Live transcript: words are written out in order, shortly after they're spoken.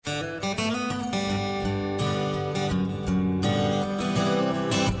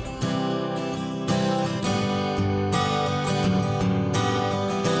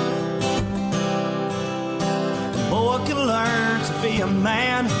a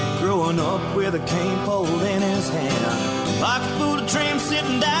man growing up with a cane pole in his hand. Like a fool, a dream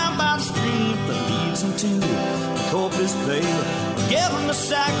sitting down by the stream that leads him to the Corpus Bay. Give him a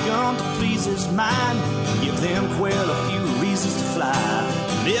shotgun to please his mind. Give them quail a few reasons to fly.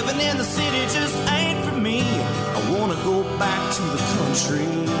 Living in the city just ain't for me. I wanna go back to the country.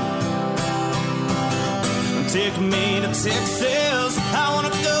 Take me to Texas. I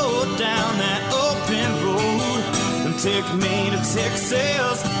wanna go down that open road. And take me to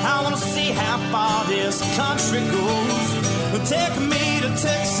Texas. I wanna see how far this country goes. Take me to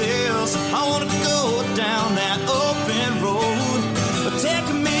Texas. I wanna go down that open road. Take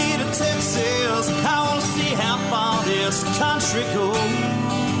me to Texas. I wanna see how far this country goes.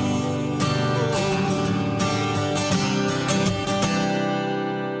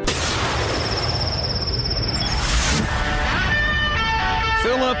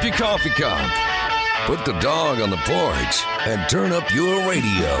 Fill up your coffee cup, put the dog on the porch, and turn up your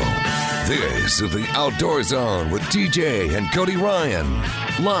radio. This is the Outdoor Zone with TJ and Cody Ryan,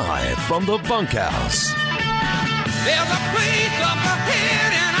 live from the bunkhouse. There's a place up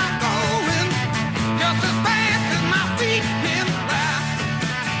ahead and I'm going just as fast as my feet can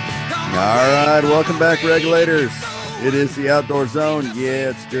fly. All right, welcome back, regulators. It is the Outdoor Zone.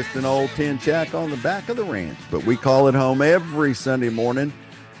 Yeah, it's just an old tin shack on the back of the ranch, but we call it home every Sunday morning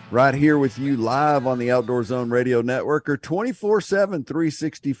right here with you live on the Outdoor Zone Radio Network or 24/7,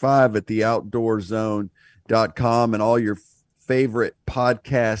 365 at theoutdoorzone.com and all your favorite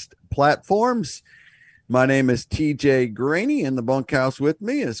podcast platforms. My name is TJ Graney. In the bunkhouse with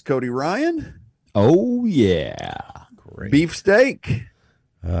me is Cody Ryan. Oh, yeah. Great. BEEFSTEAK.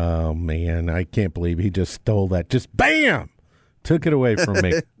 Oh, man, I can't believe he just stole that. Just bam! Took it away from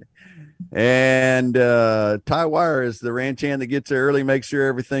me. And Ty Wire is the ranch hand that gets there early, makes sure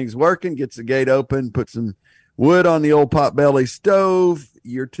everything's working, gets the gate open, puts some wood on the old potbelly stove.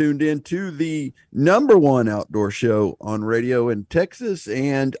 You're tuned in to the #1 outdoor show on radio in Texas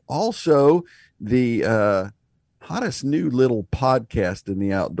and also the hottest new little podcast in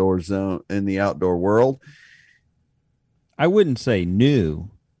the outdoor zone, in the outdoor world. I wouldn't say new.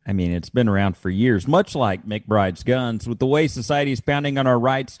 I mean, it's been around for years, much like McBride's Guns. With the way society is pounding on our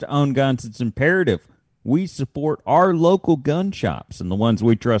rights to own guns, it's imperative we support our local gun shops and the ones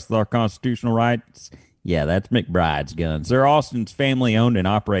we trust with our constitutional rights. Yeah, that's McBride's Guns. They're Austin's family-owned and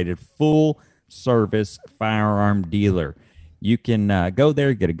operated full-service firearm dealer. You can go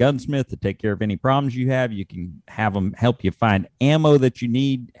there, get a gunsmith to take care of any problems you have. You can have them help you find ammo that you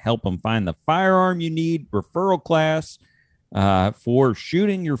need, help them find the firearm you need, referral class, for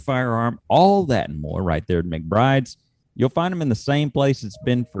shooting your firearm, all that and more right there at McBride's. You'll find them in the same place it's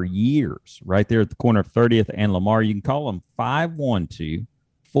been for years, right there at the corner of 30th and Lamar. You can call them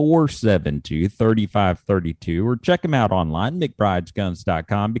 512-472-3532 or check them out online,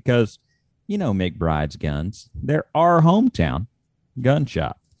 McBridesGuns.com, because, you know, McBride's Guns, they're our hometown gun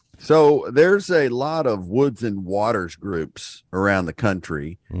shop. So there's a lot of woods and waters groups around the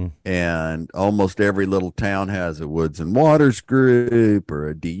country, and almost every little town has a woods and waters group or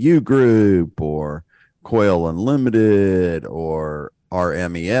a DU group or Quail Unlimited or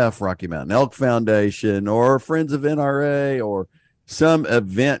RMEF, Rocky Mountain Elk Foundation, or Friends of NRA, or some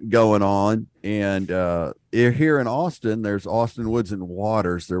event going on. And here in Austin, there's Austin Woods and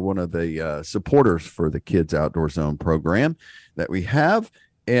Waters. They're one of the supporters for the Kids Outdoor Zone program that we have.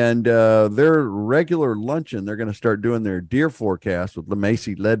 And their regular luncheon, they're going to start doing their deer forecast with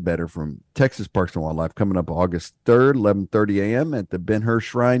LeMacy Ledbetter from Texas Parks and Wildlife coming up August 3rd, 11:30 a.m. at the Ben-Hur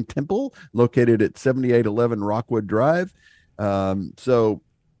Shrine Temple, located at 7811 Rockwood Drive. So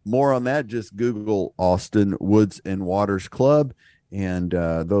more on that, just Google Austin Woods and Waters Club, and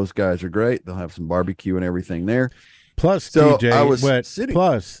those guys are great. They'll have some barbecue and everything there. Plus, so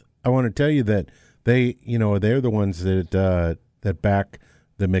TJ, I want to tell you that they, you know, they're the ones that that back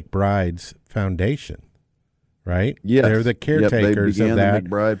the McBride's Foundation, right? Yes. They're the caretakers of that. The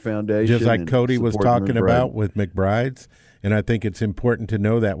McBride Foundation, just like Cody was talking about with McBride's. And I think it's important to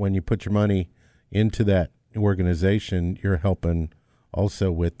know that when you put your money into that organization, you're helping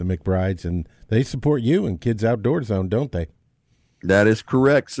also with the McBride's, and they support you and Kids Outdoor Zone, don't they? That is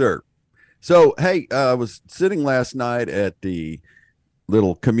correct, sir. So, hey, I was sitting last night at the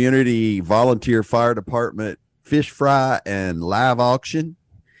little community volunteer fire department fish fry and live auction.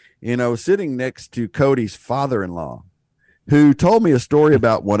 And I was sitting next to Cody's father-in-law, who told me a story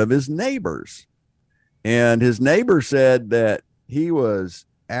about one of his neighbors. And his neighbor said that he was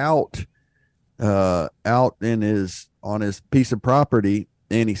out in on his piece of property,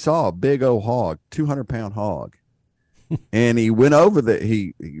 and he saw a big old hog, 200-pound hog. And he went over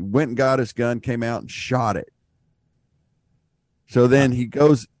he went and got his gun, came out and shot it. So then he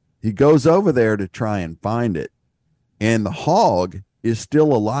goes over there to try and find it, and the hog is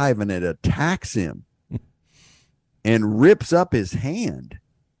still alive, and it attacks him and rips up his hand,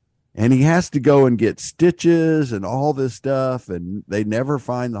 and he has to go and get stitches and all this stuff, and they never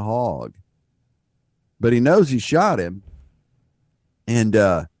find the hog, but he knows he shot him. And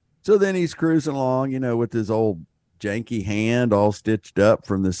so then he's cruising along, with his old janky hand all stitched up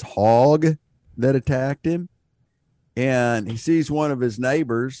from this hog that attacked him. And he sees one of his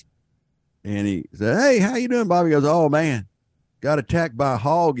neighbors, and he said, "Hey, how you doing, Bobby?" He goes, "Oh man, got attacked by a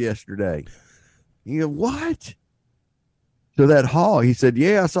hog yesterday." He goes, "What?" So that hog, he said,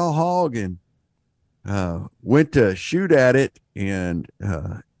 "Yeah, I saw a hog and went to shoot at it, and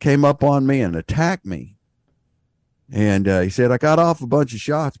came up on me and attacked me." And he said, "I got off a bunch of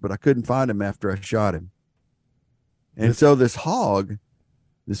shots, but I couldn't find him after I shot him." And so this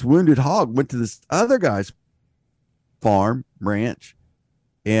wounded hog, went to this other guy's farm, ranch,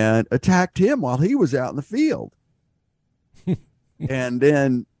 and attacked him while he was out in the field. And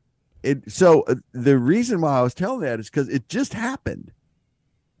then the reason why I was telling that is because it just happened.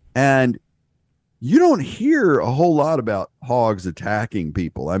 And you don't hear a whole lot about hogs attacking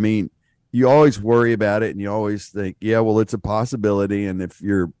people. I mean, you always worry about it, and you always think, yeah, well, it's a possibility. And if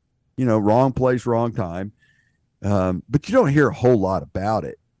you're, wrong place, wrong time, but you don't hear a whole lot about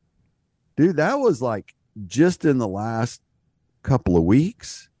it. Dude, that was like just in the last couple of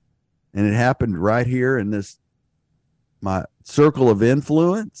weeks, and it happened right here in my circle of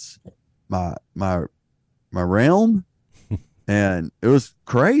influence, my realm, and it was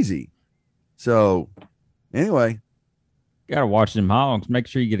crazy. So anyway, gotta watch them hogs. Make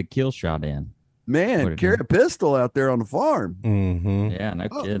sure you get a kill shot in. Man, carry a pistol out there on the farm. Mm-hmm. Yeah, no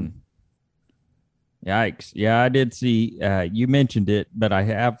kidding. Yikes. Yeah, I did see, you mentioned it, but I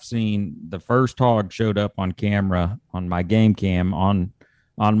have seen the first hog showed up on camera on my game cam on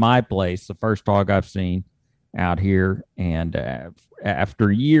my place, the first hog I've seen out here. And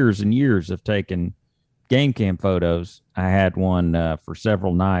after years and years of taking game cam photos, I had one for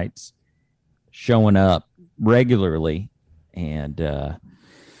several nights showing up regularly. And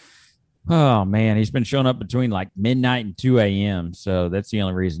oh man, he's been showing up between like midnight and 2 a.m. So that's the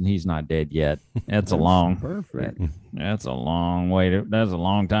only reason he's not dead yet. That's a long, perfect. That's a long that's a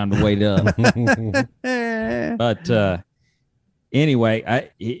long time to wait up. But anyway,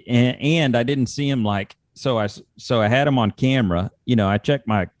 I didn't see him so I had him on camera. I check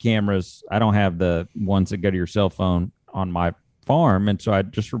my cameras. I don't have the ones that go to your cell phone on my farm, and so I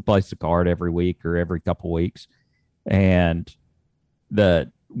just replace the card every week or every couple weeks. And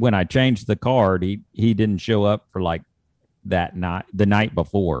when I changed the card, he didn't show up for like that night, the night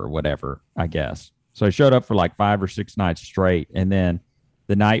before or whatever, I guess. So he showed up for like 5 or 6 nights straight. And then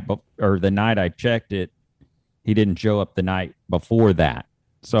the night I checked it, he didn't show up the night before that.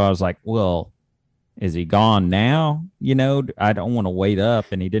 So I was like, well, is he gone now? I don't want to wait up,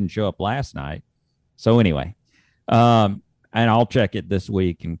 and he didn't show up last night. So anyway, and I'll check it this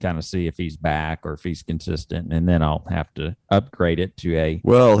week and kind of see if he's back or if he's consistent. And then I'll have to upgrade it to a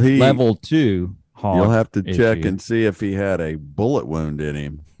level 2 hog. You'll have to check and see if he had a bullet wound in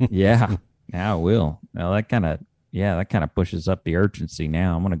him. Yeah, I will. Now that kind of pushes up the urgency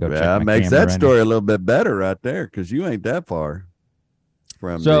now. I'm going to go check my camera. Makes that story a little bit better right there, because you ain't that far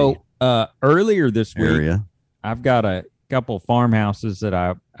from earlier this area. Week, I've got a couple farmhouses that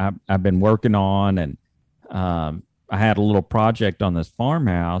I've been working on, and I had a little project on this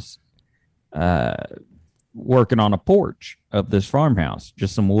farmhouse, working on a porch of this farmhouse,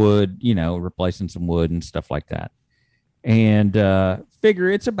 just some wood, replacing some wood and stuff like that. And figure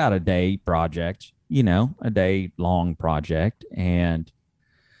it's about a day project, a day long project. And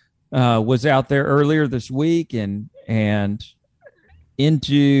was out there earlier this week and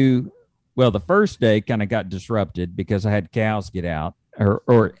the first day kind of got disrupted because I had cows get out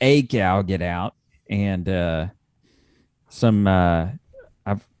or a cow get out, and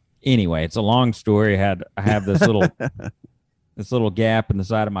anyway, it's a long story. I have this little gap in the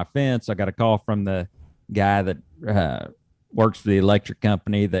side of my fence. I got a call from the guy that works for the electric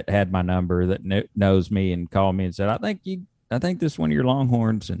company that had my number, that knows me, and called me and said, I think this is one of your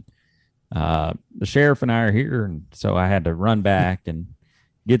longhorns, and the sheriff and I are here. And so I had to run back and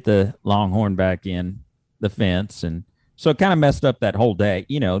get the longhorn back in the fence. And so it kind of messed up that whole day,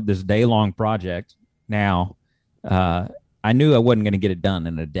 this day long project. Now, I knew I wasn't going to get it done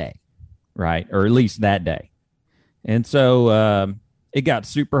in a day, right? Or at least that day. And so it got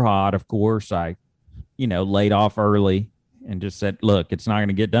super hot, of course. I, laid off early and just said, look, it's not going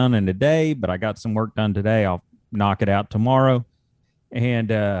to get done in a day, but I got some work done today. I'll knock it out tomorrow.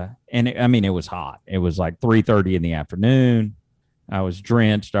 And it was hot. It was like 3:30 in the afternoon. I was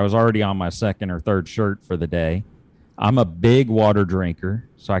drenched. I was already on my second or third shirt for the day. I'm a big water drinker,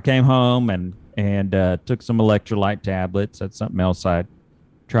 so I came home and took some electrolyte tablets. That's something else I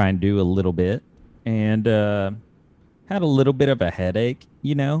try and do a little bit, and had a little bit of a headache,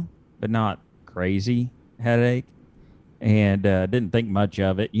 but not crazy headache, and didn't think much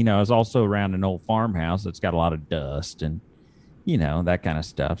of it. I was also around an old farmhouse that's got a lot of dust and that kind of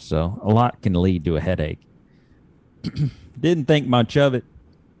stuff, so a lot can lead to a headache. Didn't think much of it.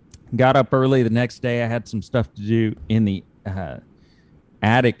 Got up early the next day. I had some stuff to do in the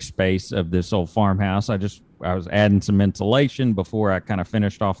attic space of this old farmhouse. I was adding some insulation before I kind of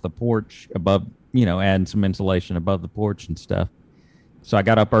finished off the porch above, adding some insulation above the porch and stuff. So I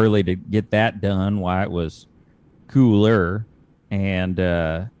got up early to get that done while it was cooler, and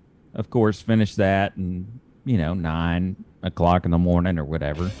of course finished that, and 9 o'clock in the morning or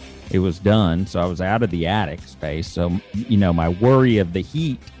whatever, it was done. So I was out of the attic space. So my worry of the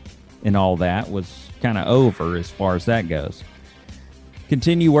heat and all that was kind of over as far as that goes.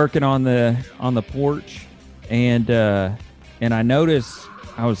 Continue working on the porch, and I noticed,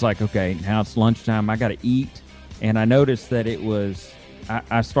 I was like, okay, now it's lunchtime, I got to eat. And I noticed that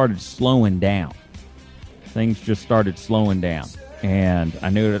I started slowing down. Things just started slowing down, and I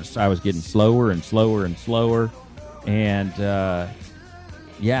noticed I was getting slower and slower and slower. And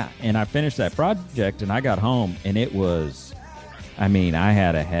and I finished that project, and I got home, and it was, I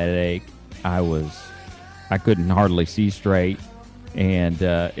had a headache. I couldn't hardly see straight. And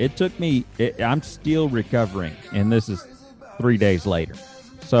it took me, I'm still recovering, and this is 3 days later.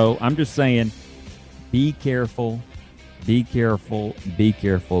 So I'm just saying, be careful, because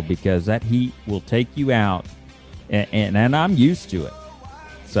that heat will take you out, and I'm used to it.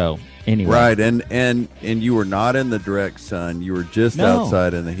 So anyway. Right, and you were not in the direct sun. You were just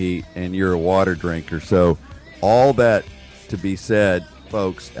outside in the heat, and you're a water drinker. So all that to be said,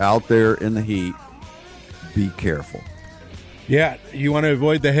 folks, out there in the heat, be careful. Yeah, you want to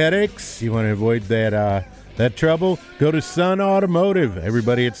avoid the headaches? You want to avoid that trouble? Go to Sun Automotive.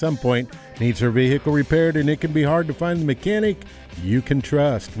 Everybody at some point needs their vehicle repaired, and it can be hard to find the mechanic you can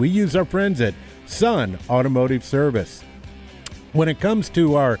trust. We use our friends at Sun Automotive Service. When it comes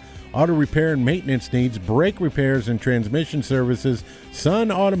to our auto repair and maintenance needs, brake repairs, and transmission services, Sun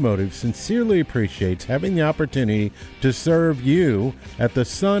Automotive sincerely appreciates having the opportunity to serve you at the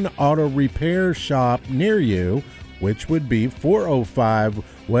Sun Auto Repair Shop near you, which would be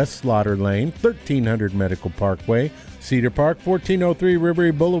 405 West Slaughter Lane, 1300 Medical Parkway, Cedar Park, 1403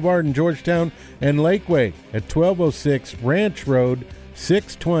 Rivery Boulevard in Georgetown, and Lakeway at 1206 Ranch Road,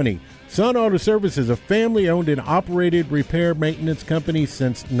 620. Sun Auto Service is a family-owned and operated repair maintenance company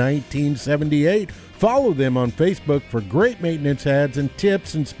since 1978. Follow them on Facebook for great maintenance ads and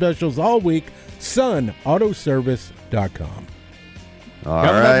tips and specials all week. SunAutoservice.com. Coming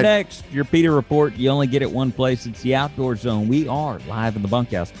up next, your Peter Report. You only get it one place. It's the Outdoor Zone. We are live in the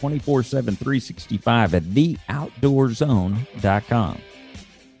bunkhouse 24/7, 365 at theoutdoorzone.com.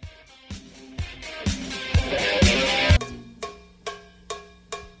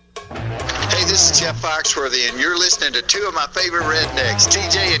 Hey, this is Jeff Foxworthy, and you're listening to two of my favorite rednecks,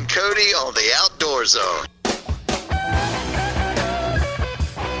 TJ and Cody, on the Outdoor Zone.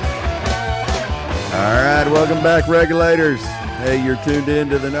 All right, welcome back, regulators. Hey, you're tuned in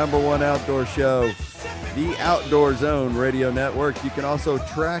to the #1 outdoor show, the Outdoor Zone Radio Network. You can also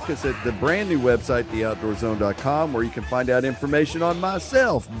track us at the brand new website, theoutdoorzone.com, where you can find out information on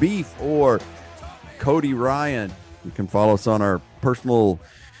myself, Beef, or Cody Ryan. You can follow us on our personal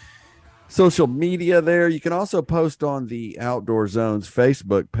social media there. You can also post on the Outdoor Zone's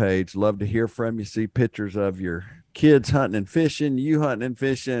Facebook page. Love to hear from you. See pictures of your kids hunting and fishing, you hunting and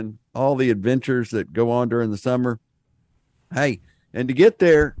fishing, all the adventures that go on during the summer. Hey, and to get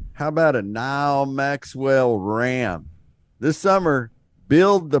there, how about a Nile Maxwell Ram? This summer,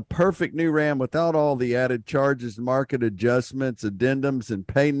 build the perfect new Ram without all the added charges, market adjustments, addendums, and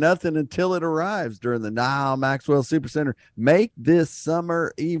pay nothing until it arrives during the Nile Maxwell Supercenter. Make this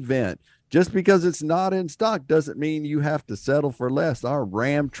summer event. Just because it's not in stock doesn't mean you have to settle for less. Our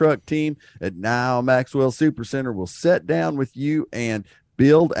Ram truck team at Nile Maxwell Supercenter will sit down with you and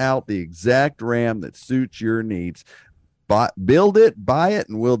build out the exact Ram that suits your needs. Build it, buy it,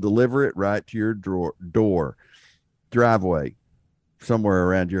 and we'll deliver it right to your door, driveway, somewhere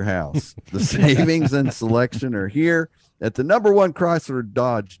around your house. The savings and selection are here at the #1 Chrysler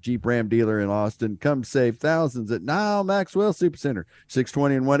Dodge Jeep Ram dealer in Austin. Come save thousands at Nile Maxwell Supercenter,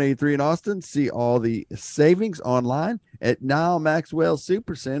 620 and 183 in Austin. See all the savings online at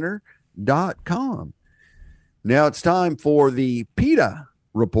NileMaxwellSupercenter.com. Now it's time for the PETA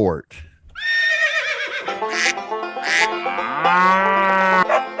Report.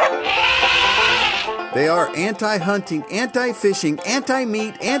 They are anti-hunting, anti-fishing,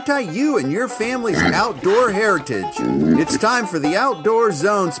 anti-meat, anti-you and your family's outdoor heritage. It's time for the Outdoor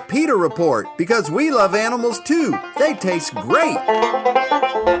Zone's PETA Report, because we love animals too. They taste great.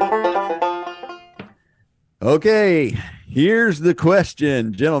 Okay, here's the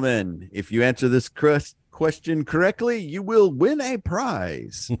question, gentlemen. If you answer this question correctly, you will win a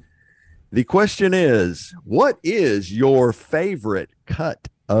prize. The question is, what is your favorite cut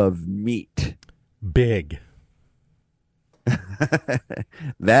of meat? Big.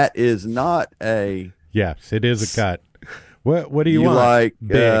 That is not a... Yes, it is a cut. What do you want? Like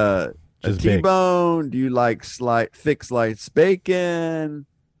big. A T-bone? Do you like thick sliced bacon?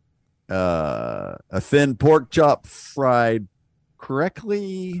 A thin pork chop fried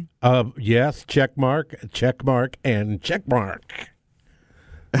correctly? Yes, check mark, and check mark.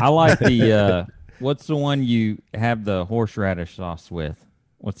 I like the what's the one you have the horseradish sauce with?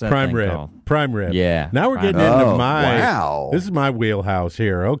 What's that prime thing rib. called? Prime rib. Yeah. Now we're getting into my. Wow. This is my wheelhouse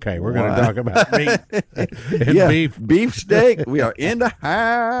here. Okay, we're going to talk about meat and beef. Beefsteak. We are in the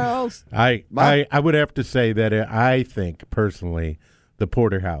house. I would have to say that I think personally the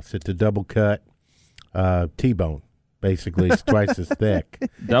porterhouse. It's a double cut T-bone. Basically, it's twice as thick.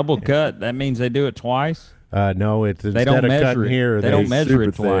 Double cut. That means they do it twice. No, it's they don't measure it here. They don't measure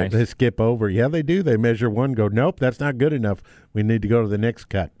it twice. They skip over. Yeah, they do. They measure one. Go, nope, that's not good enough. We need to go to the next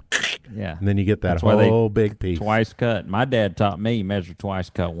cut. Yeah, and then you get that whole big piece. Twice cut. My dad taught me measure twice,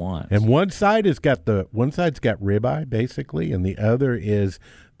 cut once. And one side's got ribeye basically, and the other is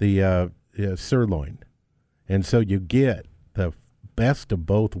the sirloin. And so you get the best of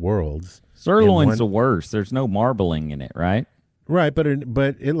both worlds. Sirloin's the worst. There's no marbling in it, right? Right, but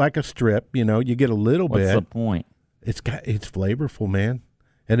it like a strip, you get a little bit. What's the point? It's flavorful, man.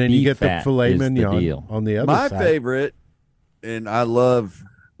 And then Beef you get the filet mignon on the other side. My favorite, and I love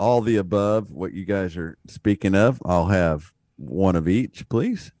all the above, what you guys are speaking of. I'll have one of each,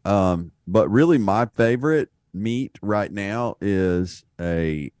 please. But really my favorite meat right now is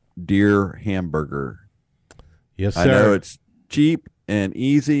a deer hamburger. Yes, sir. I know it's cheap and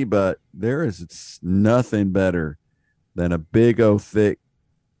easy, but there is nothing better than a big old thick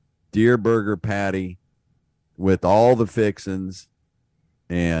deer burger patty with all the fixins.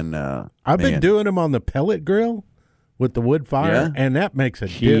 And I've been doing them on the pellet grill with the wood fire, and that makes a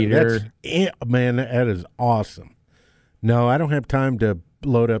difference. Man, that is awesome. No, I don't have time to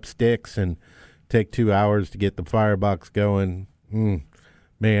load up sticks and take 2 hours to get the firebox going.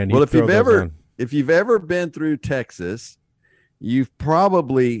 Man, well, if you've ever been through Texas, you've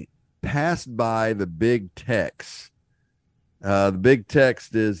probably passed by the Big Tex. The Big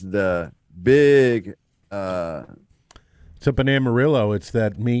Tex is the big. It's up in Amarillo. It's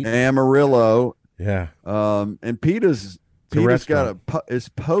that meat. Amarillo. Yeah. And PETA's is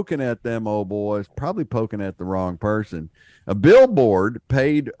poking at them old boys, probably poking at the wrong person. A billboard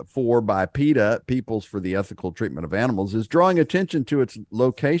paid for by PETA, Peoples for the Ethical Treatment of Animals, is drawing attention to its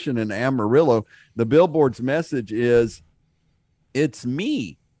location in Amarillo. The billboard's message is, "It's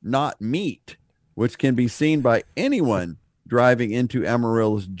me, not meat," which can be seen by anyone driving into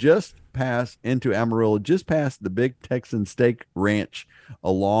Amarillo, just past the Big Texan Steak Ranch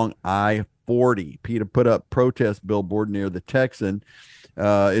along I-40. PETA put up protest billboard near the Texan.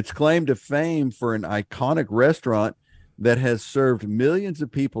 It's claim to fame for an iconic restaurant that has served millions of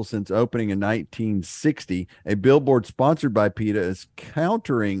people since opening in 1960. A billboard sponsored by PETA is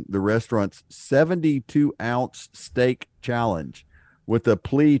countering the restaurant's 72-ounce steak challenge with a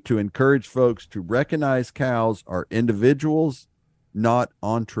plea to encourage folks to recognize cows are individuals, not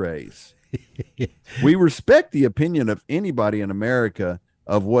entrees. We respect the opinion of anybody in America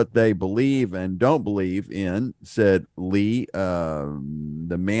of what they believe and don't believe in, said Lee,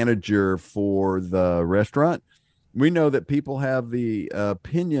 the manager for the restaurant. We know that people have the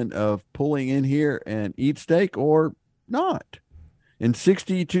opinion of pulling in here and eat steak or not. In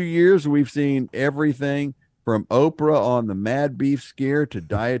 62 years, we've seen everything from Oprah on the Mad Beef Scare to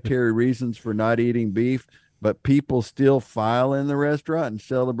dietary reasons for not eating beef, but people still file in the restaurant and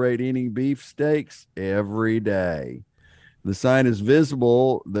celebrate eating beef steaks every day. The sign is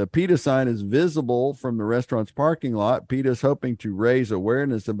visible. The PETA sign is visible from the restaurant's parking lot. PETA is hoping to raise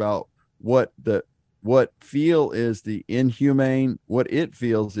awareness about what it feels is the inhumane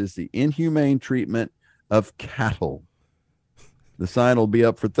treatment of cattle. The sign will be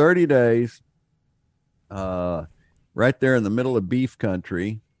up for 30 days. Right there in the middle of beef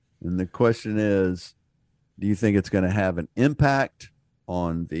country. And the question is, do you think it's going to have an impact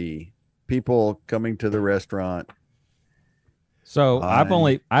on the people coming to the restaurant? So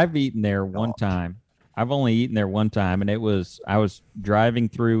I've eaten there one time. I've only eaten there one time, and I was driving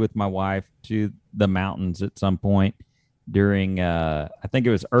through with my wife to the mountains at some point during, I think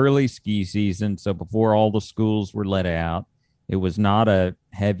it was early ski season. So before all the schools were let out, it was not a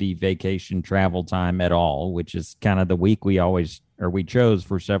heavy vacation travel time at all, which is kind of the week we chose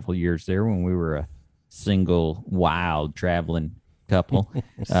for several years there when we were a single, wild traveling couple.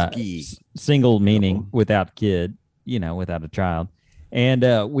 Single meaning without kid, without a child.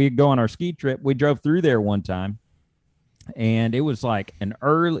 And we go on our ski trip. We drove through there one time, and it was like an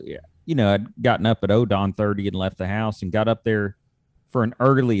early, I'd gotten up at dawn 30 and left the house and got up there for an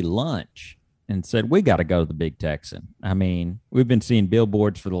early lunch and said, we got to go to the Big Texan. I mean, we've been seeing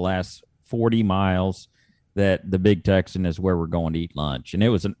billboards for the last 40 miles that the Big Texan is where we're going to eat lunch. And it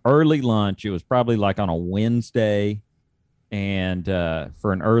was an early lunch. It was probably like on a Wednesday, and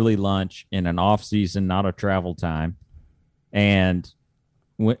for an early lunch in an off season, not a travel time. And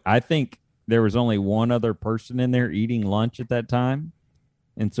I think there was only one other person in there eating lunch at that time.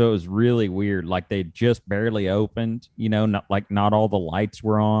 And so it was really weird. Like they just barely opened, not all the lights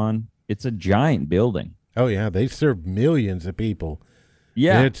were on. It's a giant building. Oh yeah. They serve millions of people.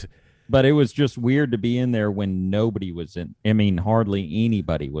 Yeah. But it was just weird to be in there when nobody was in. I mean, hardly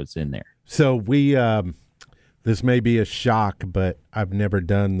anybody was in there. So we, this may be a shock, but I've never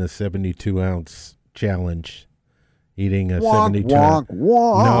done the 72-ounce challenge. Eating a 72. No,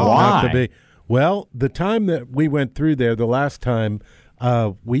 not the big. Well, the time that we went through there, the last time,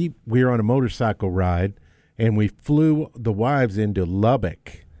 we were on a motorcycle ride, and we flew the wives into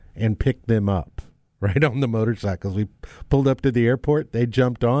Lubbock and picked them up right on the motorcycles. We pulled up to the airport, they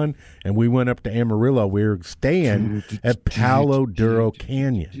jumped on, and we went up to Amarillo. We were staying at Palo Duro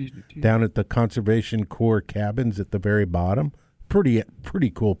Canyon, down at the Conservation Corps cabins at the very bottom. Pretty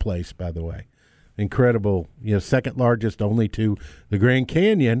cool place, by the way. Incredible, second largest only to the Grand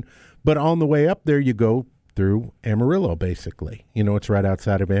Canyon. But on the way up there, you go through Amarillo, basically. It's right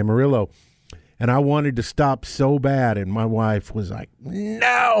outside of Amarillo. And I wanted to stop so bad, and my wife was like,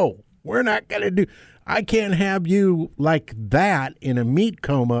 no, we're not going to do. I can't have you like that in a meat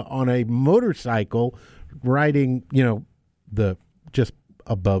coma on a motorcycle riding, just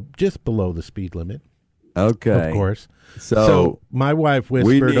below the speed limit. Okay. Of course. So my wife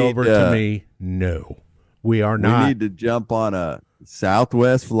whispered over to me, no, we are not. We need to jump on a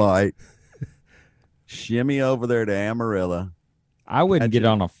Southwest flight, shimmy over there to Amarillo. I wouldn't get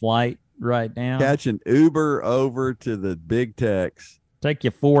on a flight right now. Catch an Uber over to the Big Tex. Take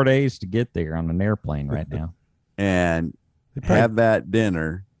you 4 days to get there on an airplane right now. And have that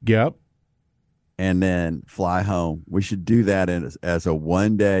dinner. Yep. And then fly home. We should do that as a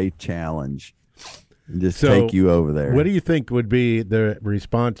one-day challenge. And just take you over there. What do you think would be the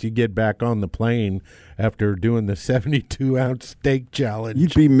response you get back on the plane after doing the 72-ounce steak challenge?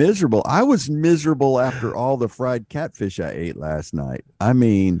 You'd be miserable. I was miserable after all the fried catfish I ate last night. I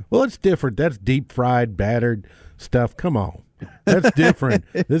mean. Well, it's different. That's deep fried, battered stuff. Come on. That's different.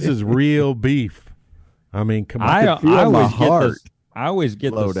 This is real beef. I mean, come on. I always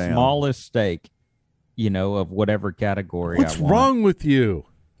get the smallest steak, of whatever category What's I want. wrong with you?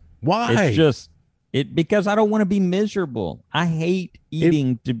 Why? It's just because I don't want to be miserable. I hate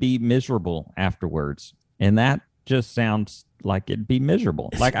eating to be miserable afterwards. And that just sounds like it'd be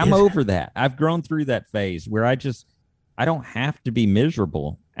miserable. Like I'm over that. I've grown through that phase where I don't have to be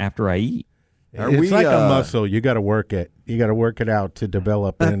miserable after I eat. It's like a muscle. You got to work it. You got to work it out to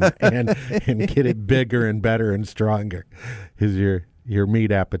develop and get it bigger and better and stronger. Is your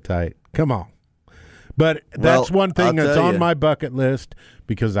meat appetite? Come on. But that's one thing that's on my bucket list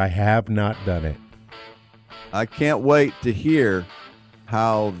because I have not done it. I can't wait to hear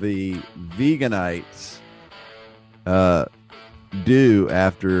how the veganites do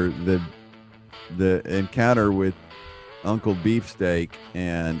after the encounter with Uncle Beefsteak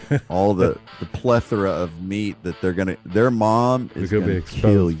and all the plethora of meat that their mom is going to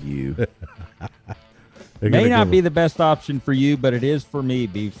kill you. May not be the best option for you, but it is for me,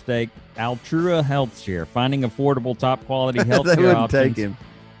 Beefsteak. Altrua Health Share. Finding affordable, top-quality health care options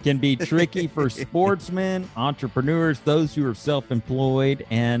can be tricky for sportsmen, entrepreneurs, those who are self-employed,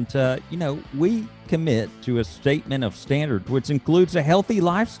 and, we commit to a statement of standards, which includes a healthy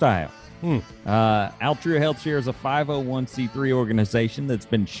lifestyle. Altrua Health Share is a 501c3 organization that's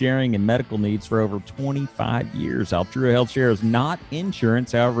been sharing in medical needs for over 25 years. Altrua Health Share is not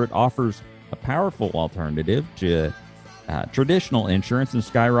insurance. However, it offers a powerful alternative to traditional insurance and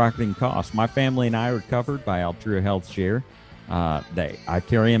skyrocketing costs. My family and I are covered by Altrua Health Share. I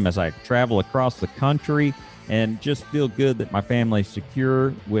carry them as I travel across the country and just feel good that my family's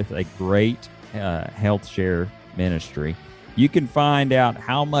secure with a great health share ministry. You can find out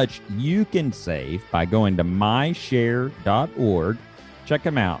how much you can save by going to myshare.org. Check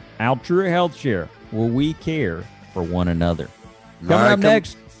them out. Altura Health Share, where we care for one another. Coming right, up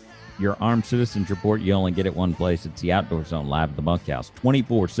next, your Armed Citizens Report. You only get it one place. It's the Outdoor Zone live at the Bunkhouse,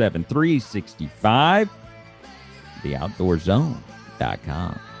 24/7, 365.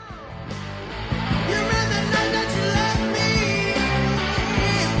 TheOutdoorZone.com.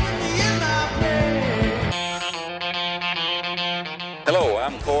 Hello,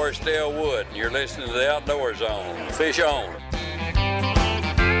 I'm Forrest Dale Wood, and you're listening to The Outdoor Zone. Fish on.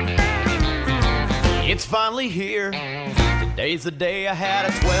 It's finally here. Today's the day I had a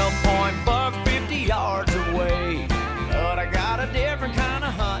 12-point buck 50 yards away. But I got a different kind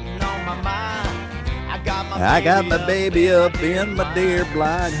of hunting on my mind. I got my baby up in my deer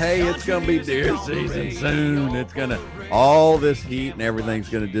blind. Hey, it's going to be deer season soon. It's going to, all this heat and everything's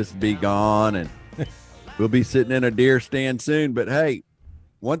going to just be gone. And we'll be sitting in a deer stand soon. But hey,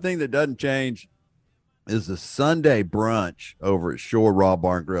 one thing that doesn't change is the Sunday brunch over at Shore Raw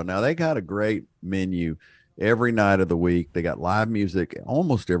Barn Grill. Now, they got a great menu every night of the week. They got live music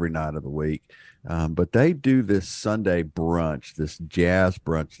almost every night of the week. But they do this Sunday brunch, this jazz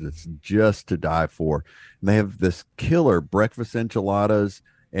brunch that's just to die for. And they have this killer breakfast enchiladas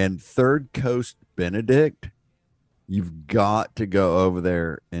and Third Coast Benedict. You've got to go over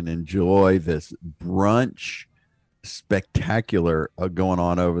there and enjoy this brunch spectacular going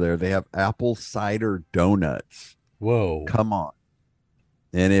on over there. They have apple cider donuts. Whoa. Come on.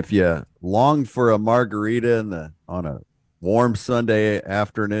 And if you long for a margarita on a warm Sunday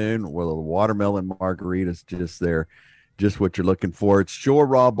afternoon, well, the watermelon margarita's just there, just what you're looking for. It's Shore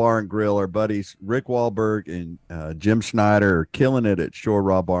Raw Bar and Grill. Our buddies Rick Wahlberg and Jim Schneider are killing it at Shore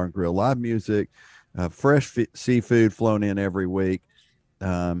Raw Bar and Grill. Live music, fresh seafood flown in every week.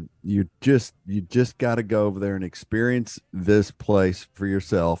 You just got to go over there and experience this place for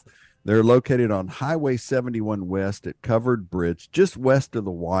yourself. They're located on Highway 71 West at Covered Bridge, just west of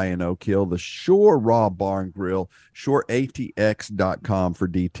the Y in Oak Hill. The Shore Raw Barn Grill, shoreatx.com for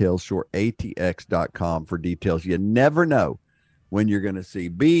details, shoreatx.com for details. You never know when you're going to see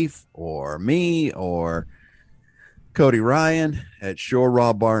Beef or me or Cody Ryan at Shore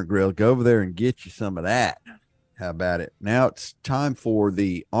Raw Barn Grill. Go over there and get you some of that. How about it? Now it's time for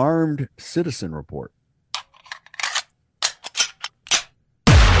the Armed Citizen Report.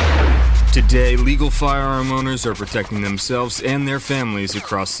 Today, legal firearm owners are protecting themselves and their families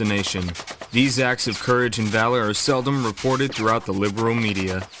across the nation. These acts of courage and valor are seldom reported throughout the liberal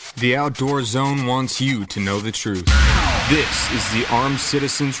media. The Outdoor Zone wants you to know the truth. This is the Armed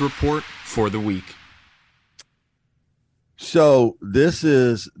Citizens Report for the week. So this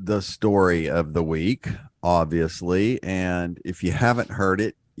is the story of the week, obviously, and if you haven't heard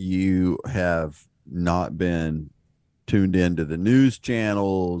it, you have not been tuned into the news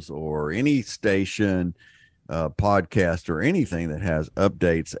channels or any station, podcast, or anything that has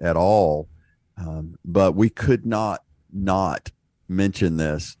updates at all. But we could not mention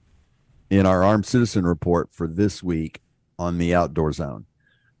this in our Armed Citizen Report for this week on the Outdoor Zone.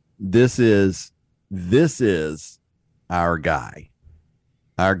 This is our guy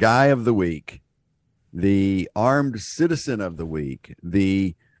of the week, the Armed Citizen of the week,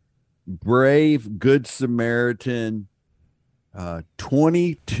 the brave Good Samaritan,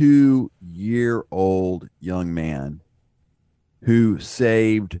 22-year-old young man who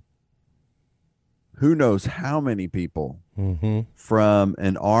saved who knows how many people from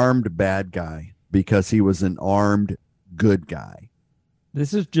an armed bad guy because he was an armed good guy.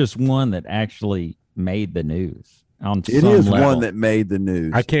 This is just one that actually made the news. It is one that made the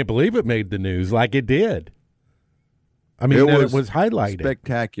news. I can't believe it made the news like it did. I mean, it was highlighted.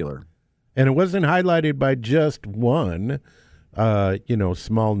 Spectacular. And it wasn't highlighted by just one,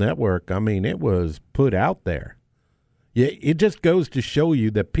 small network. I mean, it was put out there. Yeah, it just goes to show you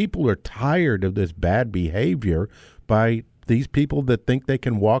that people are tired of this bad behavior by these people that think they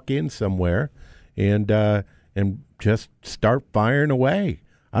can walk in somewhere and just start firing away.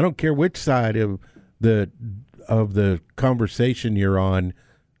 I don't care which side of the conversation you're on.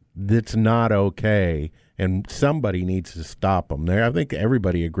 That's not okay, and somebody needs to stop them there. I think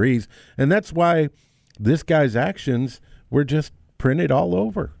everybody agrees, and that's why this guy's actions were just printed all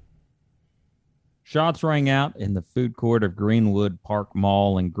over. Shots rang out in the food court of Greenwood Park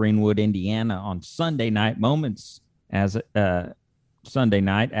Mall in Greenwood, Indiana on Sunday night as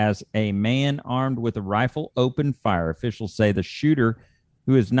a man armed with a rifle opened fire. Officials say the shooter,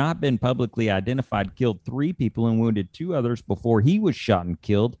 who has not been publicly identified, killed 3 people and wounded 2 others before he was shot and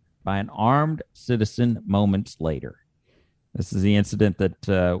killed by an armed citizen moments later. This is the incident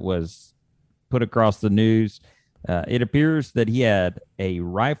that was put across the news. It appears that he had a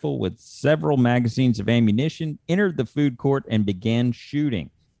rifle with several magazines of ammunition, entered the food court, and began shooting.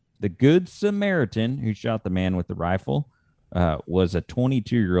 The Good Samaritan who shot the man with the rifle was a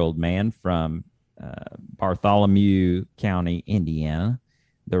 22-year-old man from Bartholomew County, Indiana.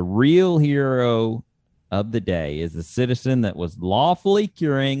 The real hero of the day is the citizen that was lawfully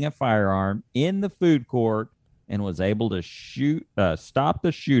carrying a firearm in the food court and was able to stop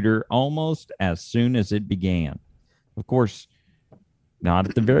the shooter almost as soon as it began. Of course, not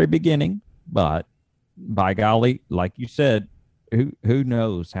at the very beginning, but by golly, like you said, who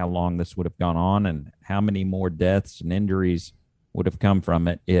knows how long this would have gone on and how many more deaths and injuries would have come from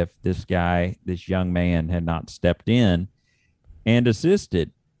it if this young man had not stepped in and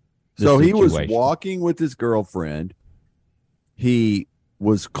assisted. So he was walking with his girlfriend. He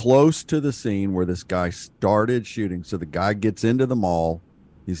was close to the scene where this guy started shooting. So the guy gets into the mall.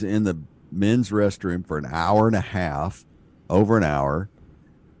 He's in the men's restroom for an hour and a half, over an hour.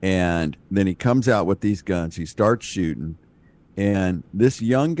 And then he comes out with these guns. He starts shooting. And this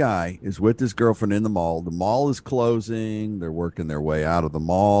young guy is with his girlfriend in the mall. The mall is closing. They're working their way out of the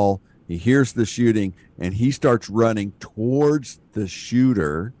mall. He hears the shooting, and he starts running towards the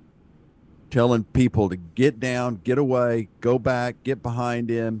shooter, telling people to get down, get away, go back, get behind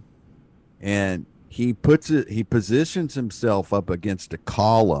him. And he positions himself up against a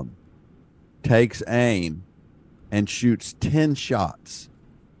column, takes aim, and shoots 10 shots.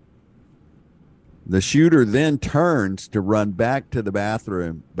 The shooter then turns to run back to the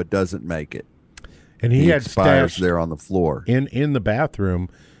bathroom, but doesn't make it. And he had expires there on the floor. In the bathroom,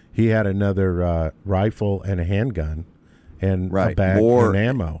 he had another rifle and a handgun and a bag and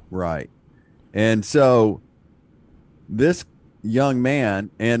ammo. Right. And so this young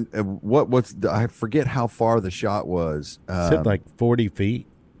man, and I forget how far the shot was. Said like 40 feet.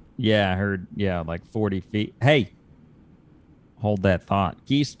 Yeah, I heard. Yeah, like 40 feet. Hey, hold that thought.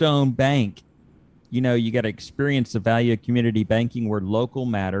 Keystone Bank. You know, you got to experience the value of community banking where local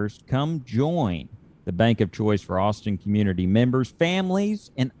matters. Come join the bank of choice for Austin community members, families,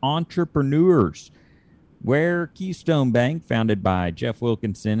 and entrepreneurs. Where Keystone Bank, founded by Jeff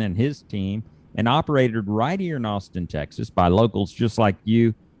Wilkinson and his team, and operated right here in Austin, Texas, by locals just like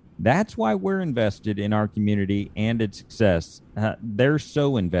you. That's why we're invested in our community and its success. They're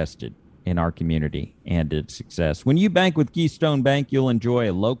so invested in our community and its success. When you bank with Keystone Bank, you'll enjoy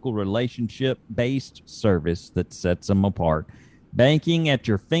a local relationship-based service that sets them apart. Banking at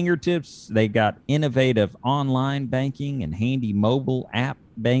your fingertips. They got innovative online banking and handy mobile app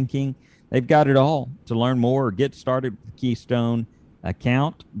banking. They've got it all. To learn more or get started with Keystone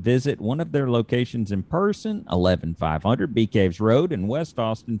account, visit one of their locations in person, 11500 Bee Caves Road in West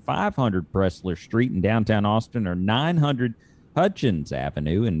Austin, 500 Pressler Street in downtown Austin, or 900 Hutchins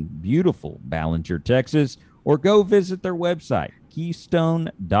Avenue in beautiful Ballinger, Texas, or go visit their website,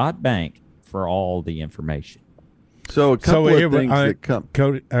 keystone.bank, for all the information. So a couple of things that come.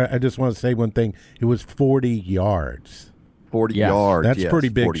 Cody, I just want to say one thing. It was 40 yards. 40 yards. That's a pretty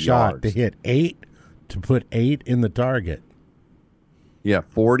big shot to hit 8, to put 8 in the target. Yeah,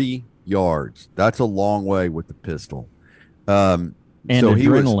 40 yards. That's a long way with the pistol. And so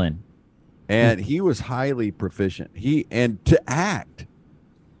adrenaline. He was highly proficient. To act.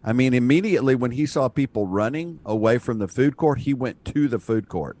 I mean, immediately when he saw people running away from the food court, he went to the food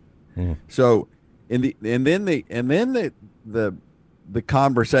court. So the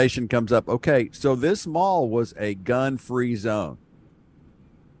conversation comes up. Okay, so this mall was a gun-free zone.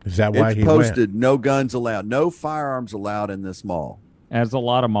 Is that why he posted went? No guns allowed, no firearms allowed in this mall? As a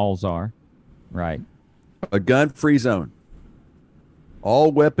lot of malls are, right? A gun-free zone.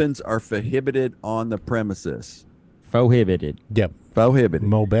 All weapons are prohibited on the premises. Prohibited. Yep. Prohibited.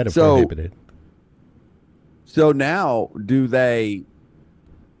 Mo better prohibited. So now, do they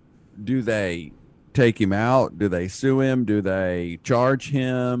take him out? Do they sue him? Do they charge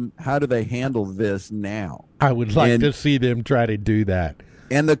him? How do they handle this now? I would like to see them try to do that.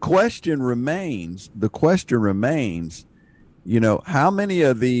 And the question remains, you know, how many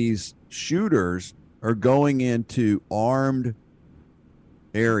of these shooters are going into armed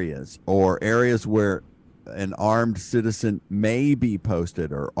areas or areas where an armed citizen may be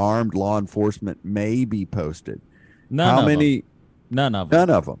posted or armed law enforcement may be posted? None of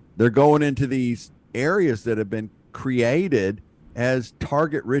them. They're going into these areas that have been created as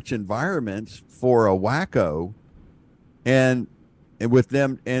target-rich environments for a wacko, and with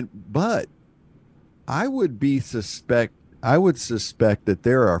them. But I would suspect that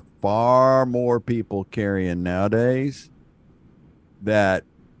there are far more people carrying nowadays that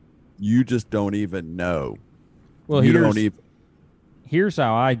you just don't even know. Well, here's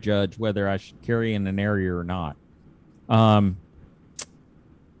how I judge whether I should carry in an area or not. Am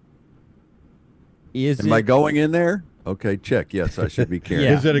I going in there? Okay, check. Yes, I should be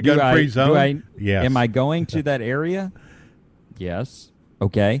carrying. Is it a gun-free zone? Yes. Am I going to that area? Yes.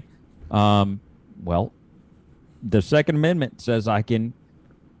 Okay. Well, the Second Amendment says I can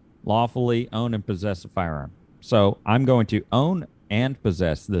lawfully own and possess a firearm. So I'm going to own and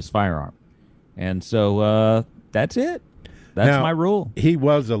possess this firearm. And so that's it. That's my rule. He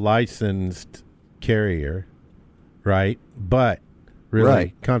was a licensed carrier, right? But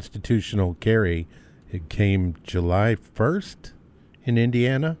really, constitutional carry, it came July 1st in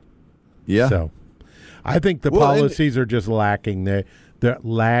Indiana. Yeah. So I think the policies are just lacking. They're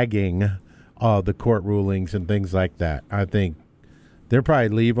lagging the court rulings and things like that. I think they'll probably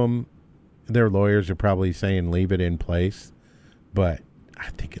leave them. Their lawyers are probably saying leave it in place. But I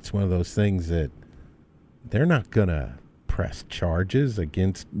think it's one of those things that they're not going to press charges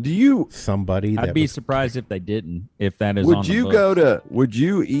against somebody. I'd be surprised if they didn't, if that is on the books. Would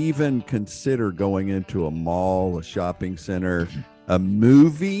you even consider going into a mall, a shopping center, a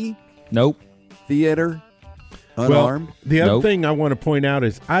movie? Nope. Theater? Unarmed? Well, the other thing I want to point out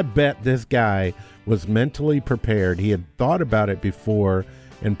is I bet this guy was mentally prepared. He had thought about it before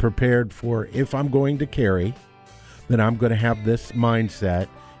and prepared for, if I'm going to carry, then I'm going to have this mindset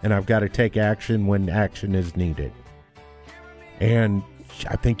and I've got to take action when action is needed. And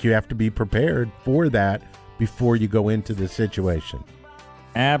I think you have to be prepared for that before you go into the situation.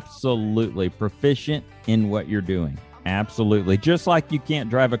 Absolutely. Proficient in what you're doing. Absolutely. Just like you can't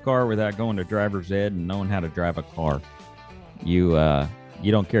drive a car without going to driver's ed and knowing how to drive a car. You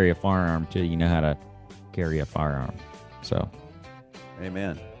don't carry a firearm till you know how to carry a firearm. So,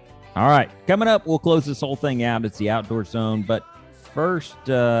 amen. All right. Coming up, we'll close this whole thing out. It's the Outdoor Zone. But first,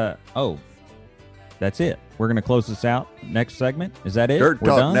 that's it. We're going to close this out. Next segment. Is that it? Dirt We're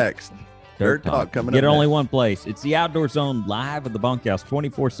Talk done? Next. Dirt Talk coming up. Get only one place. It's the Outdoor Zone live at the bunkhouse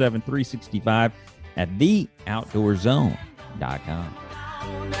 24/7, 365 at theoutdoorzone.com.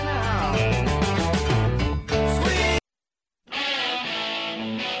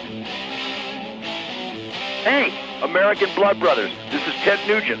 Hey, American Blood Brothers. This is Ted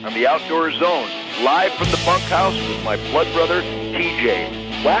Nugent on the Outdoor Zone, live from the bunkhouse with my blood brother,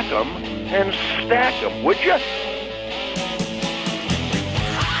 TJ. Whack 'em and stack 'em, would ya?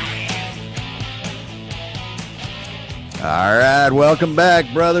 All right, welcome back,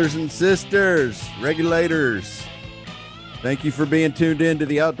 brothers and sisters, regulators. Thank you for being tuned in to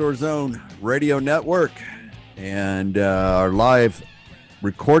the Outdoor Zone Radio Network and our live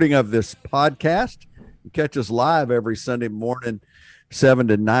recording of this podcast. You catch us live every Sunday morning, 7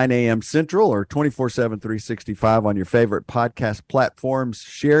 to 9 a.m. Central, or 24/7, 365 on your favorite podcast platforms.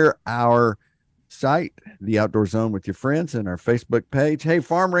 Share our site, The Outdoor Zone, with your friends and our Facebook page. Hey,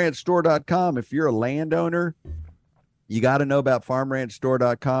 farmranchstore.com. If you're a landowner, you got to know about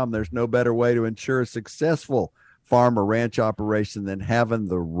farmranchstore.com. There's no better way to ensure a successful farm or ranch operation than having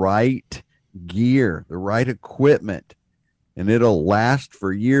the right gear, the right equipment, and it'll last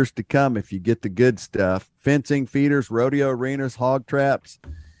for years to come if you get the good stuff. Fencing, feeders, rodeo arenas, hog traps,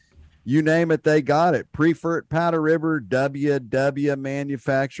 you name it, they got it. Prefert, Powder River, WW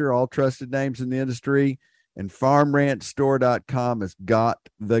Manufacturer, all trusted names in the industry, and farmranchstore.com has got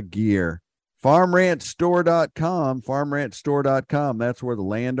the gear. farmranchstore.com, that's where the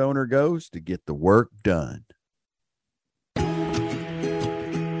landowner goes to get the work done. A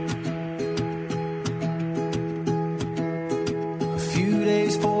few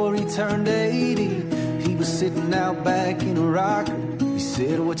days before he turned 80, he was sitting out back in a rocker. He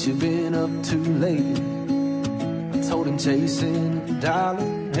said, "What you been up to lately?" I told him, "Chasing a dollar,"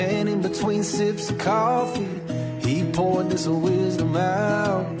 and in between sips of coffee, he poured this wisdom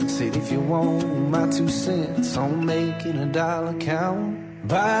out. Said, "If you want my 2 cents on making a dollar count,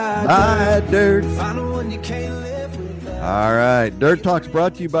 buy dirt. Find one you can't live without." All right. Dirt Talk's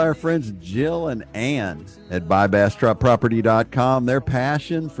brought to you by our friends Jill and Ann at BuyBastropProperty.com. Their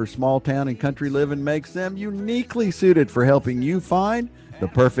passion for small town and country living makes them uniquely suited for helping you find the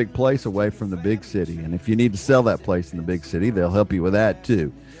perfect place away from the big city. And if you need to sell that place in the big city, they'll help you with that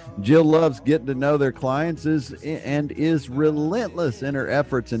too. Jill loves getting to know their clients and is relentless in her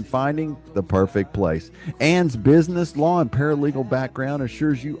efforts in finding the perfect place. Ann's business, law, and paralegal background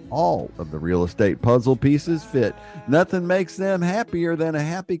assures you all of the real estate puzzle pieces fit. Nothing makes them happier than a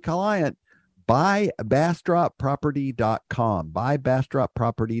happy client. BuyBastropProperty.com.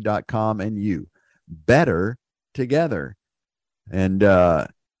 BuyBastropProperty.com, and you better together. And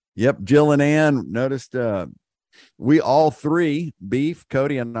Jill and Ann, noticed we all three, Beef,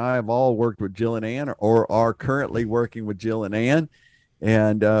 Cody, and I have all worked with Jill and Ann, or are currently working with Jill and Ann.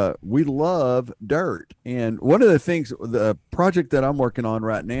 And we love dirt. And one of the things, the project that I'm working on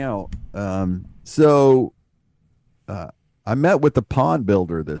right now, I met with the pond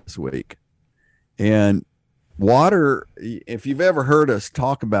builder this week. And water, if you've ever heard us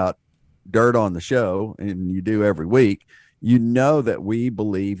talk about dirt on the show, and you do every week, you know that we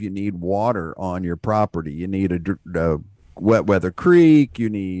believe you need water on your property. You need a wet weather creek, you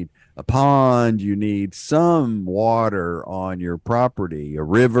need a pond, you need some water on your property, a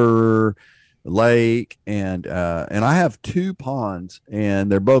river, a lake, and I have 2 ponds,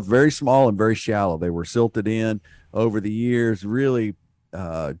 and they're both very small and very shallow. They were silted in over the years, really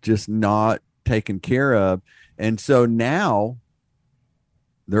just not taken care of. And so now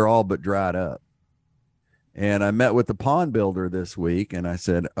they're all but dried up. And I met with the pond builder this week, and I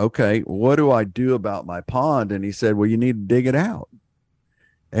said, okay, what do I do about my pond? And he said, well, you need to dig it out.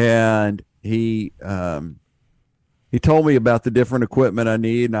 And he told me about the different equipment I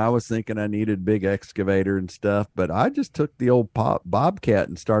need, and I was thinking I needed a big excavator and stuff, but I just took the old Bobcat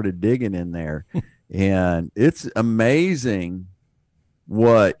and started digging in there. And it's amazing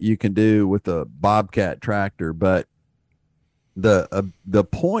what you can do with a Bobcat tractor. But the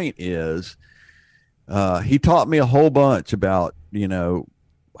point is, he taught me a whole bunch about,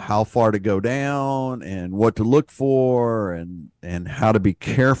 how far to go down and what to look for, and how to be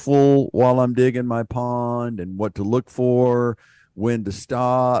careful while I'm digging my pond, and what to look for, when to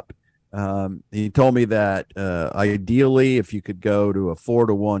stop. He told me that ideally, if you could go to a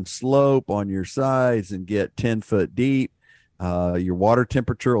 4-to-1 slope on your sides and get 10 foot deep, your water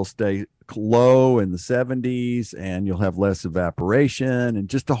temperature will stay low in the 70s, and you'll have less evaporation, and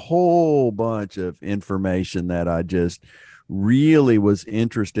just a whole bunch of information that I just really was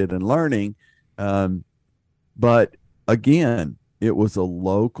interested in learning. But again, it was a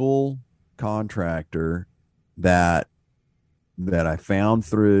local contractor that I found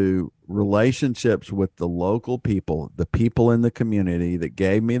through relationships with the local people, the people in the community, that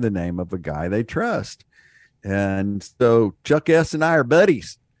gave me the name of a guy they trust. And so Chuck S. and I are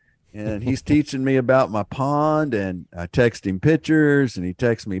buddies, and he's teaching me about my pond, and I text him pictures, and he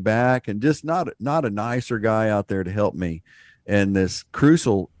texts me back, and just not a nicer guy out there to help me in this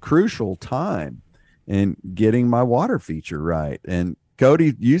crucial time in getting my water feature right. And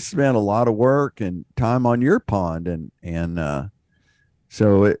Cody, you spent a lot of work and time on your pond, and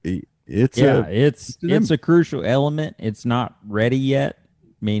so it's a crucial element. It's not ready yet,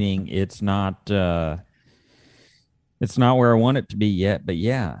 meaning it's not where I want it to be yet. But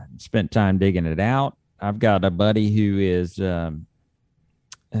yeah, spent time digging it out. I've got a buddy who is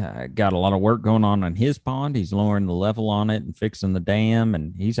got a lot of work going on his pond. He's lowering the level on it and fixing the dam,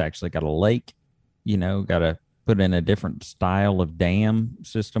 and he's actually got a lake. Got to put in a different style of dam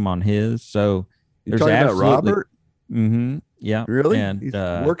system on his. So you're talking about Robert? Mm-hmm. Yeah. Really? And he's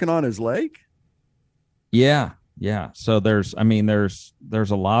working on his lake? Yeah. Yeah. So there's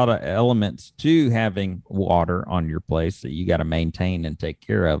a lot of elements to having water on your place that you got to maintain and take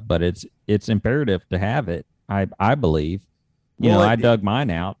care of, but it's imperative to have it. I believe, I dug mine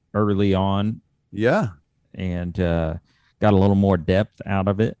out early on. Yeah. And, got a little more depth out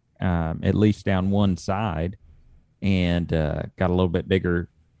of it, at least down one side, and, got a little bit bigger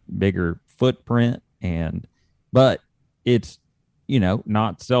footprint, but it's,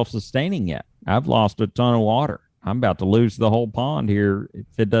 not self-sustaining yet. I've lost a ton of water. I'm about to lose the whole pond here. If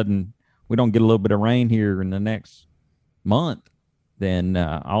we don't get a little bit of rain here in the next month, then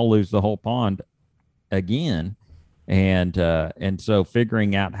I'll lose the whole pond again. And so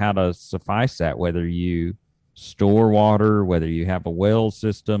figuring out how to suffice that, whether you store water, whether you have a well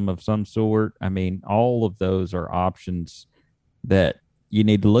system of some sort, all of those are options that you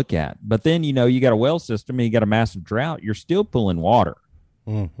need to look at. But then, you got a well system and you got a massive drought, you're still pulling water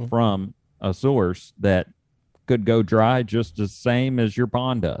from a source that could go dry just the same as your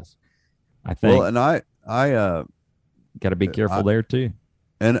pond does, I think. Well, and I got to be careful there too.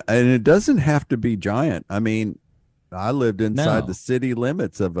 And it doesn't have to be giant. I lived inside the city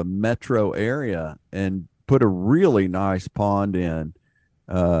limits of a metro area and put a really nice pond in,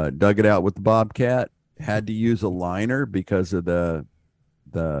 dug it out with the Bobcat, had to use a liner because of the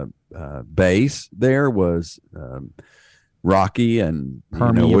base there was rocky and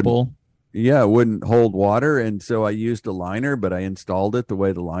permeable. It wouldn't hold water. And so I used a liner, but I installed it the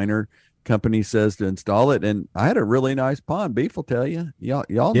way the liner company says to install it. And I had a really nice pond. Beef will tell you. Y'all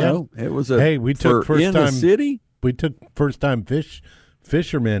know it was we took first time the city. We took first time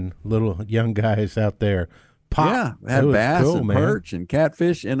fishermen, little young guys out there. Had bass and perch and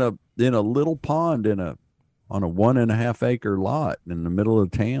catfish in a little pond on a 1.5 acre lot in the middle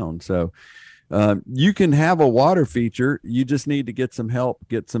of town. So You can have a water feature. You just need to get some help,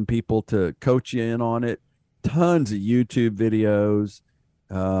 get some people to coach you in on it. Tons of YouTube videos.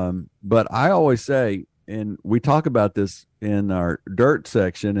 But I always say, and we talk about this in our dirt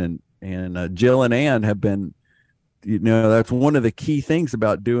section, and Jill and Ann have been, that's one of the key things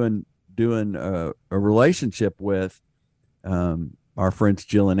about doing a relationship with our friends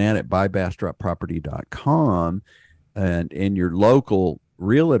Jill and Ann at buybastropproperty.com and your local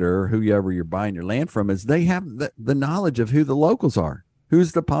realtor, whoever you're buying your land from, is they have the knowledge of who the locals are.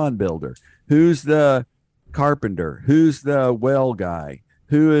 Who's the pond builder? Who's the carpenter? Who's the well guy?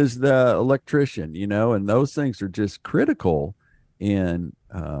 Who is the electrician? And those things are just critical. And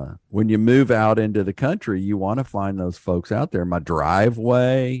when you move out into the country, you want to find those folks out there. My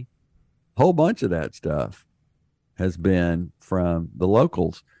driveway, whole bunch of that stuff has been from the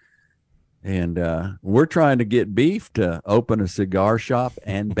locals. And we're trying to get Beef to open a cigar shop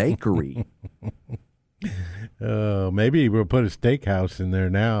and bakery. Maybe we'll put a steakhouse in there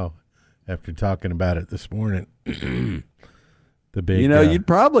now after talking about it this morning. The big, you'd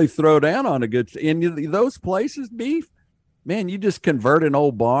probably throw down on a good, in those places, Beef, man, you just convert an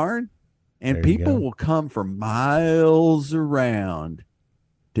old barn and people will come from miles around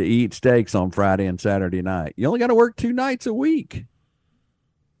to eat steaks on Friday and Saturday night. You only got to work 2 nights a week.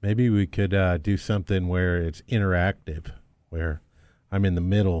 Maybe we could do something where it's interactive, where I'm in the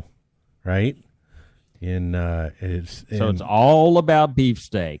middle, right? It's all about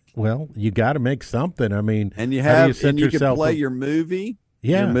beefsteak. Well, you got to make something. I mean, and you can play your movie,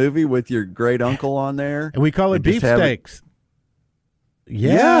 your movie with your great uncle on there, and we call it beefsteaks.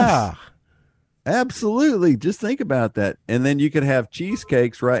 Yeah, absolutely. Just think about that, and then you could have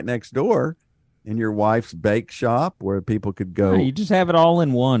cheesecakes right next door in your wife's bake shop where people could go. You just have it all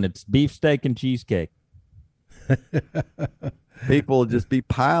in one. It's beefsteak and cheesecake. People will just be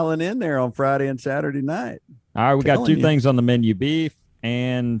piling in there on Friday and Saturday night. All right, we got 2 things on the menu: beef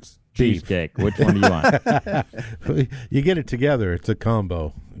and cheesecake. Which one do you want? You get it together. It's a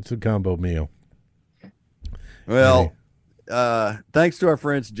combo. It's a combo meal. Well, thanks to our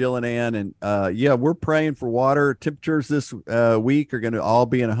friends Jill and Ann, and we're praying for water. Temperatures this week are going to all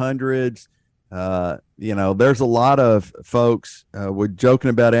be in hundreds. There's a lot of folks we're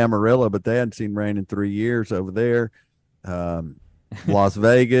joking about Amarillo, but they hadn't seen rain in 3 years over there. Las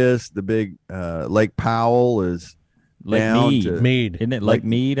Vegas, the big Lake Powell is down Mead. Isn't it Lake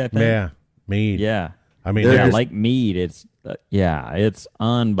Mead? I think. Yeah, Mead. Yeah, I mean, Lake Mead. It's it's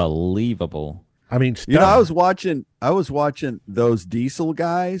unbelievable. I mean, I was watching those diesel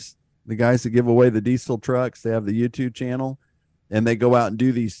guys, the guys that give away the diesel trucks. They have the YouTube channel, and they go out and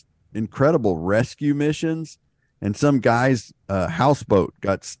do these incredible rescue missions. And some guy's houseboat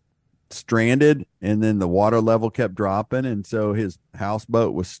got stranded, and then the water level kept dropping, and so his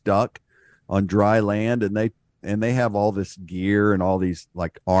houseboat was stuck on dry land, and they have all this gear and all these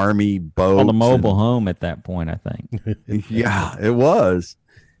like army boats. On the mobile home at that point, I think. Yeah, it was.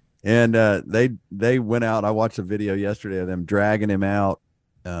 And they went out. I watched a video yesterday of them dragging him out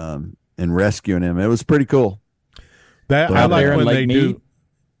and rescuing him. It was pretty cool. I like when they do.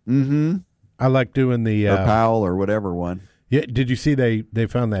 Mm-hmm. I like doing the or Powell or whatever one. Yeah, did you see they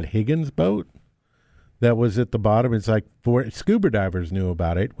found that Higgins boat that was at the bottom? It's like scuba divers knew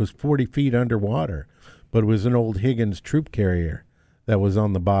about it. It was 40 feet underwater, but it was an old Higgins troop carrier that was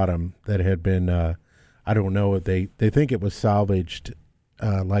on the bottom that had been I don't know if they think it was salvaged,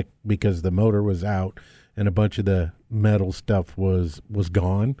 like because the motor was out and a bunch of the metal stuff was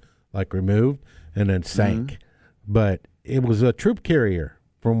gone, like removed, and then sank. Mm-hmm. But it was a troop carrier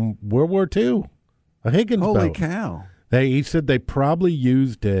from World War II, a Higgins boat. Holy cow. He said they probably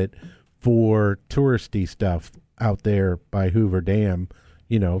used it for touristy stuff out there by Hoover Dam,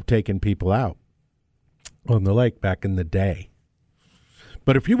 taking people out on the lake back in the day.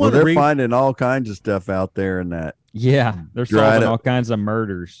 But if you want they're finding all kinds of stuff out there in that. Yeah, they're solving all kinds of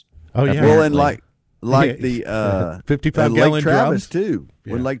murders. Oh, yeah. Well, and like the 55 Lake gallon Travis, drums too.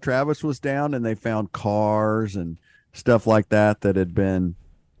 Yeah. When Lake Travis was down and they found cars and stuff like that had been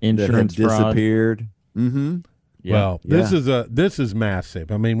insurance disappeared. Mm-hmm. Yeah. Well, this is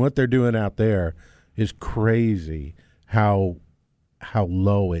massive. I mean, what they're doing out there is crazy. How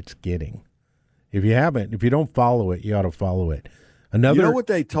low it's getting. If you don't follow it, you ought to follow it. What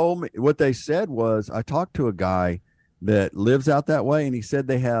they told me? What they said was, I talked to a guy that lives out that way, and he said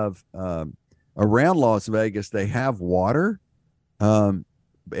they have around Las Vegas they have water, and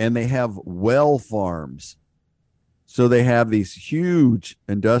they have well farms. So they have these huge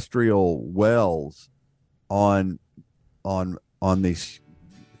industrial wells on these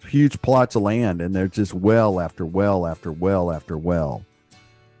huge plots of land, and they're just well after well after well after well.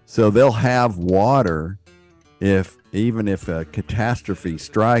 So they'll have water even if a catastrophe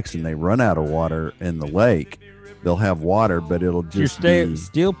strikes and they run out of water in the lake, they'll have water, but it'll just You're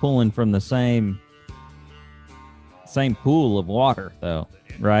still pulling from the same pool of water, though,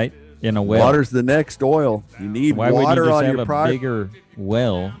 right? In a well. Water's the next oil. You need Why water would you just on have your a product. bigger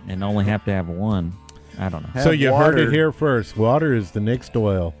well and only have to have one? I don't know. So you heard it here first. Water is the next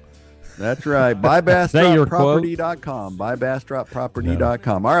oil. That's right. Buy your quote? BassDropProperty.com. Buy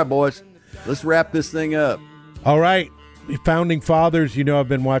BassDropProperty.com. All right, boys. Let's wrap this thing up. All right. Founding Fathers, I've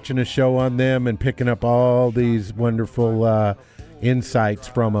been watching a show on them and picking up all these wonderful insights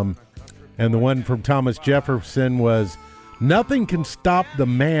from them. And the one from Thomas Jefferson was, nothing can stop the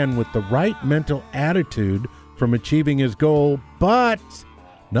man with the right mental attitude from achieving his goal, but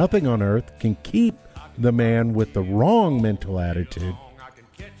nothing on earth can keep the man with the wrong mental attitude.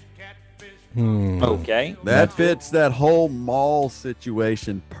 Okay. That fits that whole mall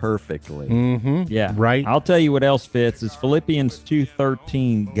situation perfectly. Mm-hmm. Yeah. Right. I'll tell you what else fits is Philippians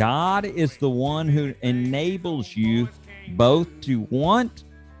 2:13. God is the one who enables you both to want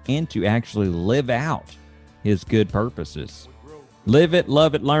and to actually live out his good purposes. Live it,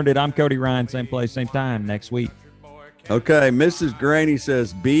 love it, learn it. I'm Cody Ryan, same place, same time next week. Okay, Mrs. Graney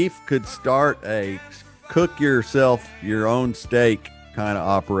says beef could start a cook yourself your own steak kind of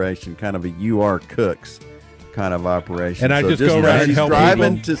operation, kind of a UR Cooks kind of operation. And I just go around and help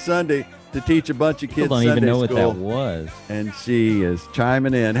driving people. to Sunday to teach a bunch of kids People don't Sunday even know what school, that was. and she is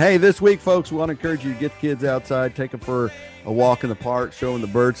chiming in. Hey, this week, folks, we want to encourage you to get the kids outside, take them for a walk in the park, show them the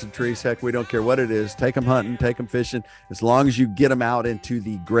birds and trees. Heck, we don't care what it is. Take them hunting, take them fishing, as long as you get them out into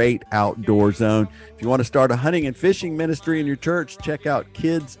the great outdoor zone. If you want to start a hunting and fishing ministry in your church, check out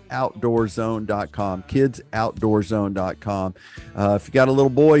kidsoutdoorzone.com, kidsoutdoorzone.com. If you got a little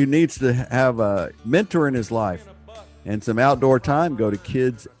boy who needs to have a mentor in his life and some outdoor time, go to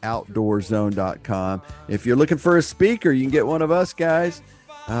kidsoutdoorzone.com. If you're looking for a speaker, you can get one of us guys.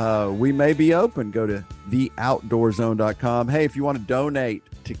 We may be open. Go to theoutdoorzone.com. Hey, if you want to donate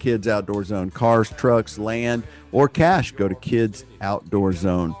to Kids Outdoor Zone, cars, trucks, land, or cash, go to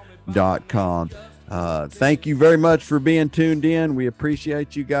kidsoutdoorzone.com. Thank you very much for being tuned in. We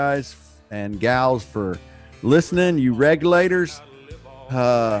appreciate you guys and gals for listening, you regulators.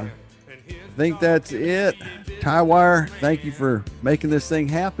 I think that's it. Tie Wire, thank you for making this thing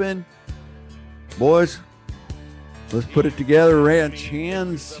happen. Boys, let's put it together. Ranch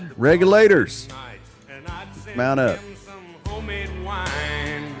hands, regulators. Mount up.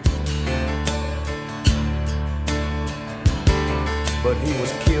 But he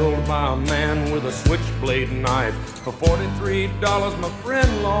was killed by a man with a switchblade knife. For $43, my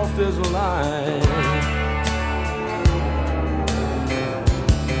friend lost his life.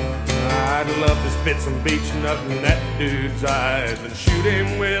 I'd love to spit some beach nut in that dude's eyes and shoot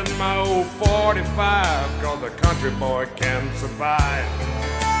him with my old 45, 'cause a country boy can survive.